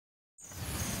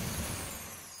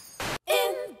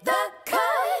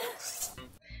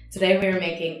Today we are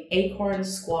making acorn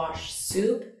squash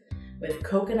soup with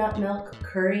coconut milk,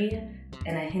 curry,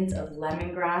 and a hint of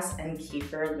lemongrass and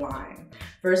kaffir lime.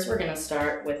 First, we're gonna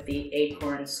start with the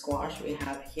acorn squash we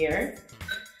have here.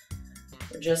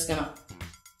 We're just gonna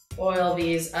oil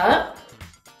these up.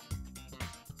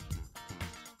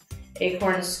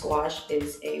 Acorn squash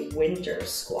is a winter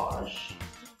squash,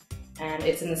 and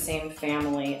it's in the same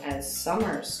family as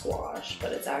summer squash,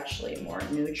 but it's actually more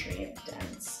nutrient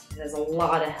dense. It has a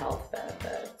lot of health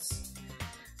benefits.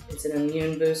 It's an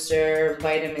immune booster,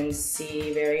 vitamin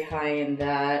C, very high in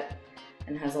that,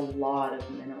 and has a lot of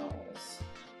minerals.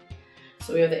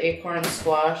 So we have the acorn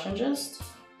squash and just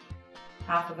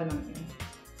half of an onion.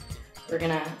 We're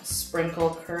gonna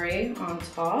sprinkle curry on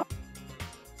top.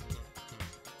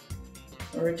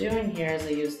 What we're doing here is I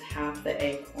used half the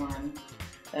acorn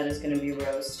that is gonna be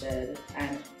roasted,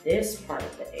 and this part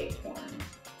of the acorn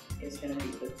is gonna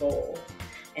be the bowl.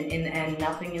 And in the end,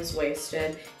 nothing is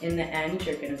wasted. In the end,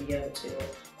 you're gonna be able to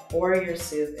pour your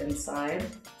soup inside,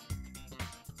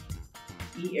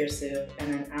 eat your soup,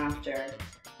 and then after,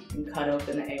 you can cut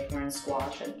open the acorn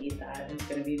squash and eat that. It's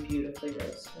gonna be beautifully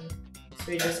roasted. So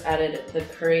we just added the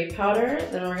curry powder.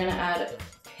 Then we're gonna add a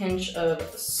pinch of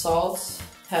salt,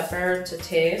 pepper to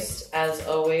taste, as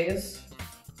always.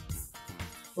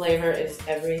 Flavor is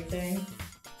everything.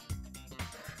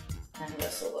 And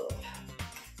just a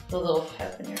little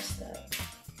pep in your step.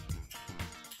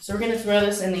 So we're gonna throw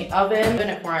this in the oven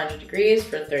at 400 degrees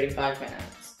for 35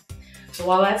 minutes. So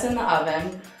while that's in the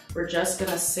oven, we're just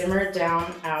gonna simmer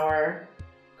down our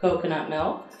coconut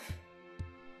milk.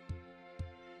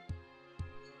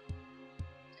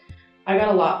 I got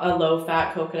a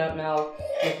low-fat coconut milk.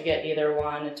 You can get either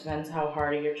one. It depends how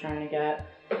hearty you're trying to get.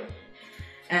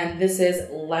 And this is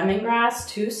lemongrass,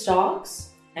 2 stalks,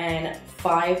 and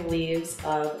 5 leaves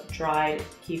of dried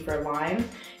kaffir lime.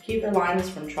 Kaffir lime is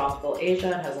from tropical Asia.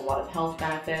 It has a lot of health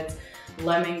benefits.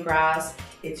 Lemongrass,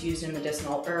 it's used in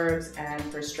medicinal herbs and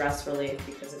for stress relief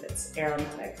because of its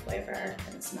aromatic flavor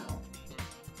and smell.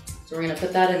 So we're gonna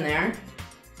put that in there.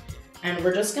 And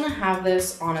we're just gonna have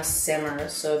this on a simmer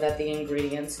so that the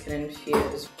ingredients can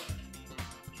infuse.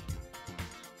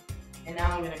 And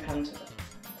now I'm gonna come to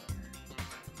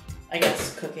I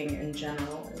guess cooking in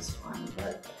general is fun,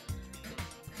 but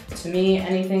to me,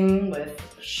 anything with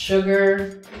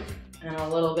sugar and a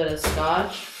little bit of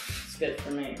Scotch is good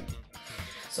for me.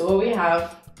 So what we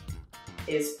have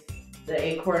is the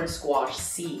acorn squash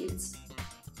seeds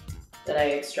that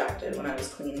I extracted when I was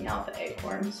cleaning out the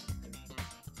acorns.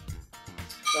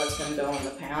 So that's gonna go in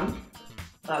the pan.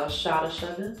 About a shot of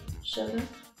sugar.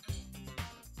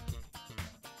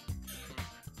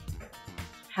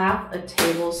 Half a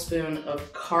tablespoon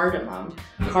of cardamom.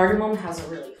 Cardamom has a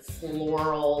really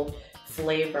floral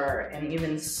flavor and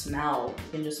even smell.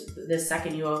 You can just, the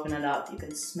second you open it up, you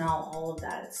can smell all of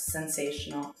that. It's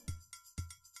sensational.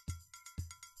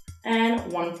 And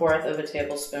 1/4 of a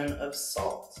tablespoon of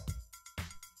salt.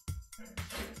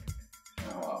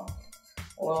 Oh,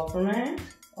 a little for me,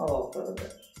 a little for the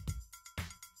dish.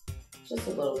 Just a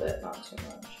little bit, not too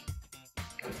much.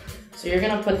 So you're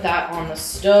gonna put that on the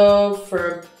stove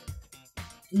for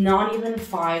not even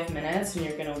 5 minutes, and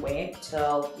you're gonna wait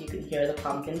till you can hear the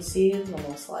pumpkin seeds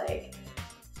almost like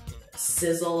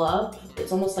sizzle up.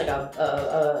 It's almost like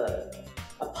a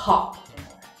pop in a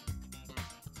way.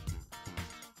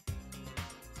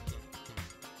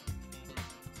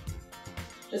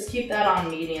 Just keep that on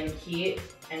medium heat,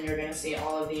 and you're gonna see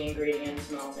all of the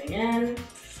ingredients melting in.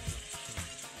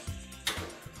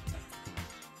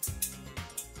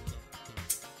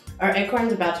 Our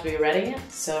acorn's about to be ready,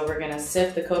 so we're gonna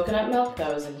sift the coconut milk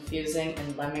that was infusing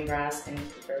in lemongrass and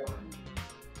kaffir lime.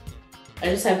 I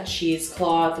just have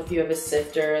cheesecloth. If you have a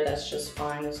sifter, that's just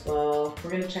fine as well.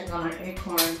 We're gonna check on our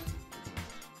acorn,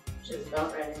 which is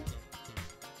about ready.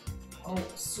 Oh,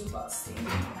 super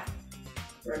steamy.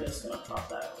 We're just gonna pop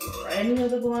that right into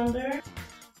the blender.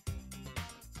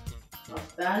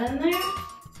 Pop that in there.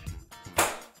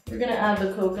 We're gonna add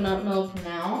the coconut milk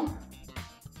now.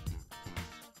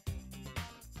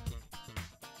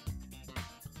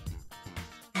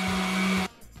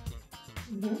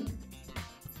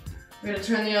 We're gonna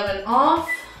turn the oven off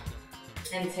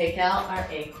and take out our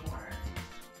acorn.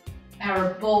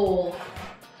 Our bowl,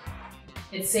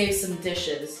 it saves some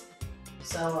dishes,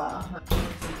 so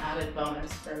that's an added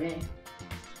bonus for me.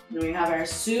 And we have our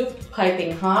soup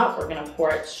piping hot. We're gonna pour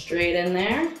it straight in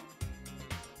there.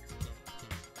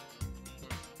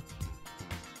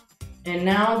 And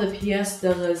now the pièce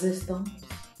de résistance.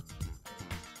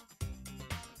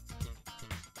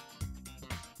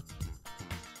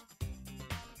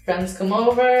 Friends come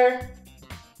over,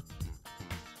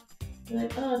 You're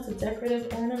like, oh, it's a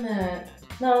decorative ornament.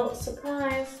 No,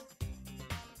 surprise.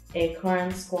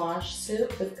 Acorn Squash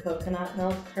Soup with coconut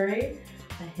milk curry,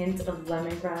 a hint of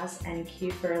lemongrass and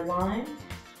kaffir lime.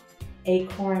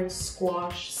 Acorn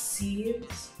Squash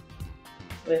Seeds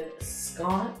with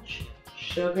Scotch,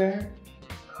 sugar,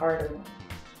 cardamom.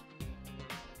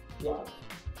 Love.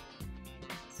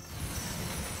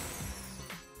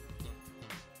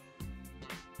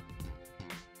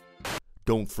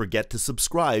 Don't forget to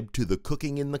subscribe to the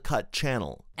Cooking in the Cut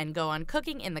channel. And go on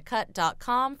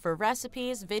cookinginthecut.com for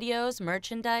recipes, videos,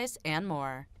 merchandise, and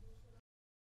more.